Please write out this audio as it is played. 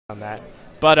on that.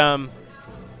 But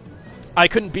I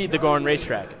couldn't beat the Goron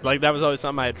racetrack. Like, that was always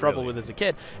something I had trouble with as a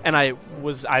kid. And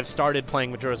I've started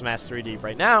playing Majora's Mask 3D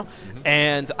right now,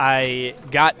 and I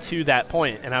got to that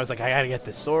point, and I was like, I gotta get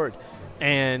this sword.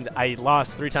 And I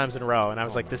lost 3 times in a row, and I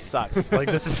was like, this sucks. Like,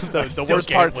 this is the worst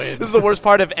part. This is the worst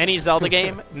part of any Zelda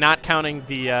game, not counting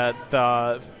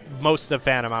the most of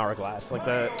Phantom Hourglass. Like,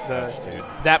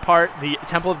 that part, the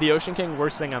Temple of the Ocean King,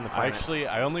 worst thing on the planet. Actually,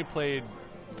 I only played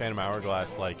Phantom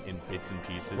Hourglass, like, in bits and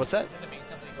pieces. What's that?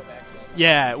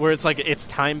 Yeah, where it's like it's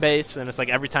time-based, and it's like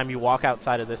every time you walk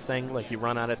outside of this thing, like you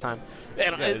run out of time.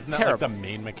 And yeah, it's isn't that terrible. like the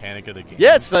main mechanic of the game?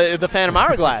 Yeah, it's the Phantom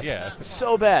Hourglass. Yeah.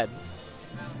 So bad.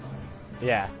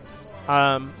 Yeah.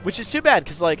 Which is too bad,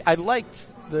 because like I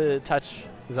liked the Touch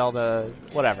Zelda,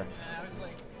 whatever.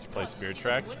 Did you play Spirit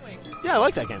Tracks? Yeah, I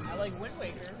like that game. I like Wind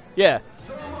Waker. Yeah.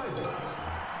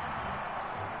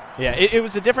 Yeah, it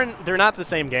was a different. They're not the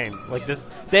same game. Like this,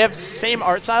 they have same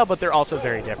art style, but they're also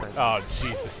very different. Oh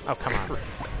Jesus! Oh come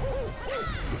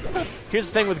on. Here's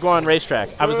the thing with Goron Racetrack.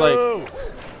 I was like,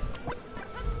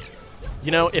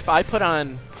 you know, if I put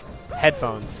on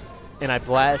headphones and I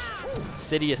blast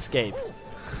City Escape,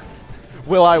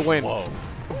 will I win? Whoa!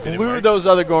 Blew those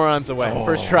other Gorons away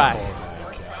first try. Oh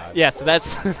my God. Yeah, so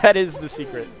that is the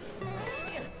secret.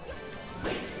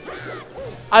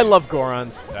 I love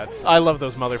Gorons. I love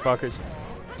those motherfuckers.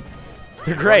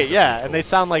 They're great, yeah, and they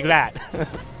sound like that.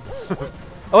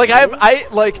 Like I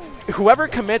like whoever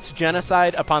commits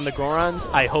genocide upon the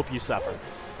Gorons, I hope you suffer.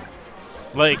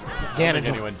 Like I don't think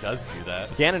anyone does do that.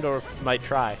 Ganondorf might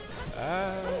try,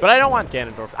 but I don't want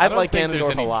Ganondorf. I like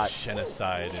Ganondorf a lot.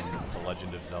 Genocide in The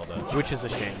Legend of Zelda, which is a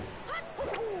shame.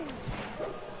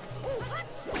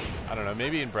 I don't know.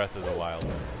 Maybe in Breath of the Wild.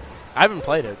 I haven't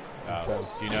played it. So.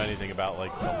 Do you know anything about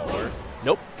like the lore?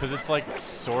 Nope. Because it's like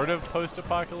sort of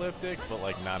post-apocalyptic, but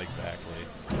like not exactly.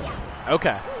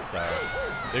 Okay. So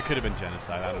it could have been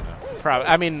genocide. I don't know. Probably.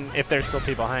 I mean, if there's still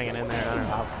people hanging in there, I don't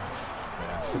know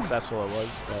how successful it was.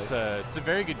 But it's a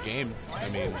very good game. I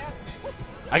mean,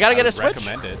 I gotta get a Switch.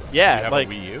 Recommend it. Yeah. Do you have like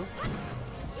a Wii U?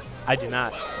 I do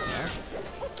not. Yeah.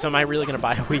 So am I really going to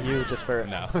buy a Wii U just for...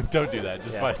 No, don't do that.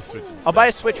 Just buy a Switch instead. I'll buy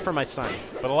a Switch for my son.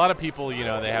 But a lot of people, you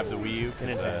know, they have the Wii U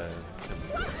because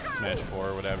it's Smash 4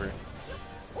 or whatever.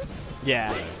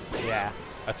 Yeah, yeah.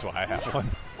 That's why I have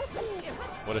one.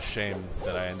 What a shame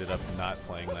that I ended up not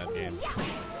playing that game.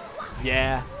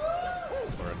 Yeah.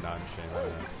 Or a non-shame, I don't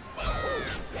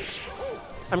know.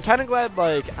 I'm kind of glad,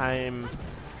 like, I'm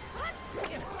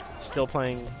still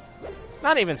playing...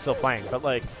 Not even still playing, but,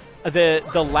 like... The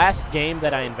last game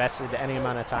that I invested any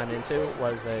amount of time into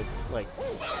was a, like,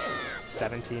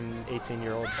 17,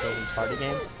 18-year-old children's party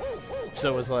game.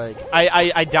 So it was like,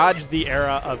 I dodged the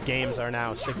era of games are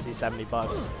now 60, 70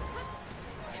 bucks.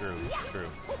 True.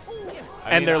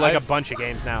 And they're like a bunch of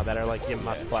games now that are like, you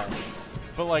must play.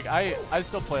 But like, I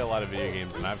still play a lot of video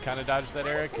games, and I've kind of dodged that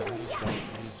era because I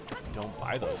just don't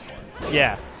buy those ones.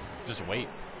 Yeah. Just wait.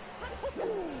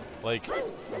 Like,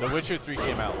 The Witcher 3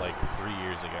 came out like 3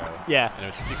 years ago. Yeah. And it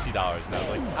was $60, and I was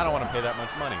like, I don't want to pay that much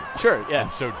money. Sure, yeah. And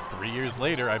so 3 years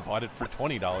later, I bought it for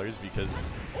 $20 because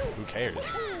who cares?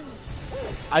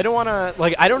 I don't want to,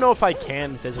 like, I don't know if I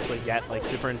can physically get, like,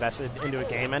 super invested into a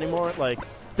game anymore. Like,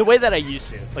 the way that I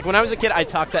used to. Like, when I was a kid, I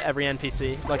talked to every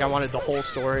NPC. Like, I wanted the whole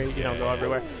story, you know, go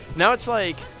everywhere. Now it's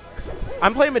like,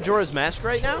 I'm playing Majora's Mask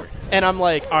right now, and I'm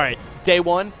like, all right, day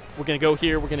one, we're going to go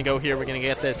here, we're going to go here, we're going to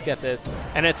get this.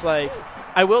 And it's like,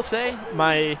 I will say,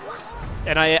 I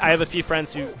have a few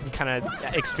friends who kind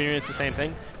of experience the same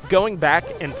thing. Going back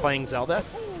and playing Zelda,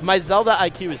 my Zelda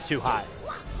IQ is too high.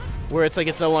 Where it's like,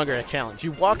 it's no longer a challenge.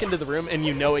 You walk into the room and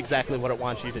you know exactly what it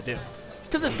wants you to do.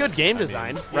 Because it's good game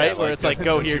design, right? Where it's like,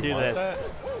 go here, do this. That?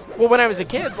 Well, when I was a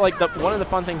kid, like, one of the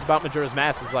fun things about Majora's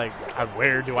Mask is like,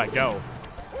 where do I go?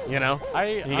 You know?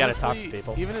 You got to talk to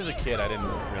people. Even as a kid, I didn't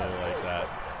really like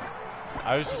that.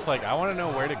 I was just like, I want to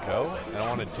know where to go, and I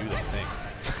want to do the thing.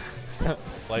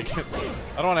 Like, I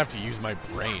don't want to have to use my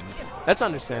brain. That's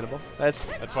understandable. That's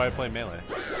why I play Melee.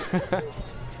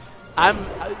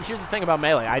 Here's the thing about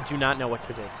Melee. I do not know what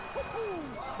to do.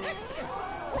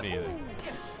 Me either.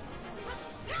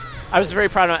 I was very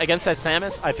proud of against that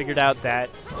Samus. I figured out that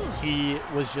he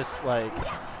was just like,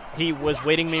 he was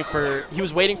waiting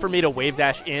for me to wave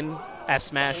dash in F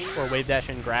smash or wave dash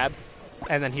in grab,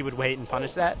 and then he would wait and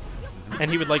punish that. And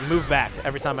he would like move back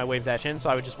every time I wave dash in, so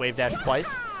I would just wave dash twice,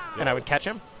 and I would catch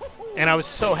him. And I was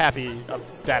so happy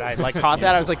that I like caught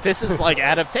that. I was like, this is like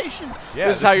adaptation. Yeah,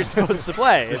 this is how you're supposed to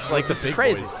play. It's like, this is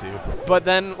crazy. Boys do. But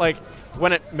then like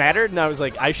when it mattered, and I was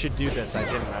like, I should do this. I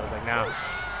didn't. I was like, no.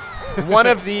 One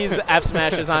of these F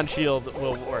smashes on shield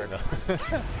will work.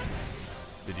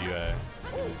 Did you do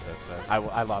lose that set.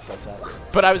 I lost that set.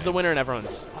 But I was the winner in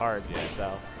everyone's hard,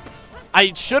 so.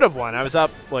 I should have won. I was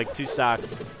up like 2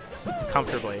 stocks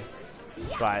comfortably.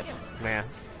 But, man,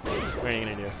 what are you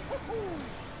going to do?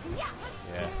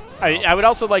 Yeah. I would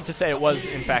also like to say it was,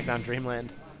 in fact, on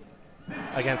Dreamland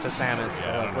against the Samus. Yeah, So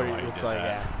I don't know why you it's did like,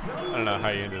 that. yeah. I don't know how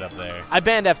you ended up there. I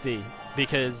banned FD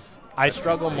because I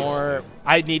struggle stage more. too.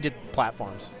 I needed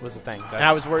platforms was the thing. And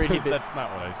I was worried he'd be. That's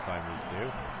not what ice climbers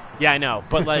do. Yeah, I know.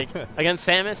 But, like, against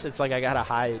Samus, it's like I got to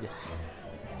hide.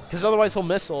 Because otherwise he'll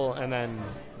missile, and then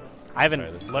I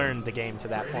haven't learned the game to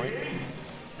that point.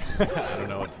 I don't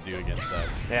know what to do against that.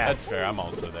 Yeah. That's fair. I'm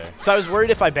also there. So I was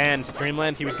worried if I banned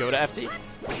Dreamland, he would go to FD.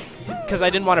 Because I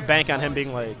didn't want to bank on him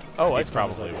being like, oh, Ice Climb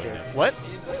is probably over would, here. yeah. What?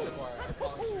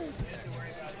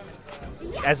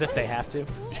 As if they have to.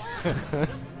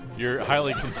 You're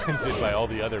highly contented by all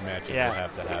the other matches that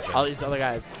have to happen. All these other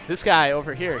guys. This guy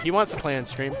over here, he wants to play on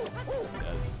stream. He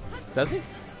does. Does he?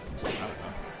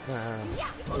 I don't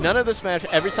know. None of the Smash.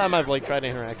 Every time I've like tried to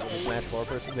interact with a Smash 4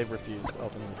 person, they've refused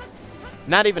openly.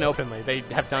 Not even openly. They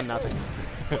have done nothing.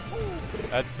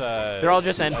 That's they're all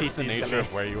just NPCs. That's the nature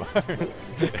of where you are.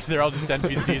 They're all just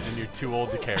NPCs, and you're too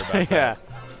old to care about that. Yeah.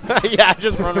 Yeah, I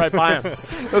just run right by him.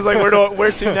 I was like,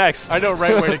 where to next? I know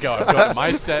right where to go. I'm going to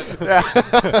my set. Yeah.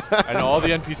 I know all the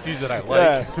NPCs that I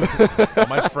like. All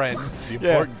my friends, the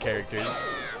important characters.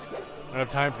 I don't have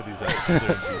time for these other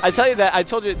NPCs. I tell you that.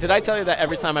 Did I tell you that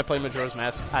every time I play Majora's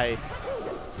Mask, I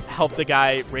help the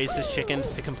guy raise his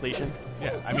chickens to completion?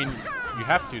 Yeah, I mean, you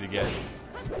have to get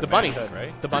the bunny mask, hood,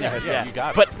 right? The bunny hood, yeah, you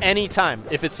got it. But anytime,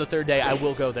 if it's the third day, I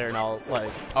will go there and I'll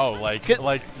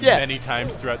many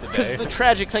times throughout the day. Because the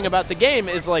tragic thing about the game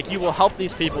is like you will help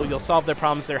these people, you'll solve their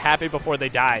problems, they're happy before they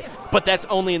die. But that's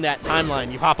only in that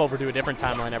timeline. You hop over to a different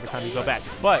timeline every time you go back.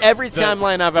 But every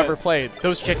timeline I've ever played,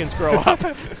 those chickens grow up.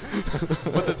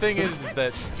 But the thing is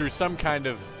that through some kind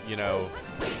of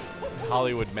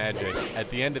Hollywood magic, at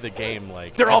the end of the game,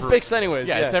 like they're all fixed anyways.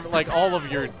 Yeah, it's like all of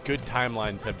your good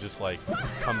timelines have just like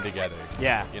come together.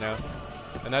 Yeah,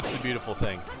 and that's the beautiful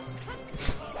thing.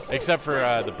 Except for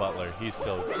the butler, he's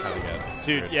still kind of good.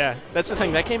 Dude, yeah, that's the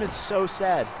thing. That game is so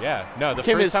sad. Yeah, no, the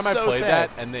first time I played that,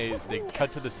 and they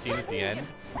cut to the scene at the end.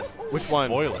 Which one?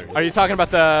 Spoilers. Are you talking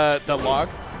about the log?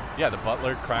 Yeah, the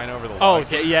butler crying over the log. Oh,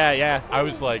 okay, yeah. I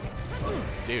was like,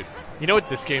 dude. You know what?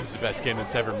 This game's the best game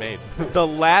that's ever made. The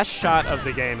last shot of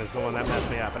the game is the one that messed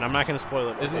me up, and I'm not going to spoil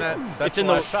it. Isn't that? That's it's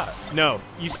the last shot. No,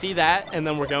 you see that, and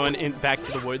then we're going back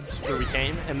to the woods where we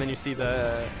came, and then you see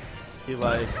I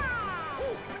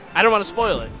don't want to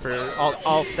spoil it for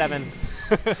all 7.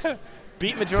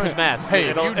 Beat Majora's Mask. Hey,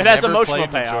 it has emotional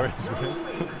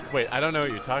payoff. Wait, I don't know what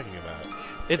you're talking about.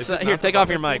 It's here. Take off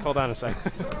your mic. Hold on a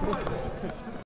second.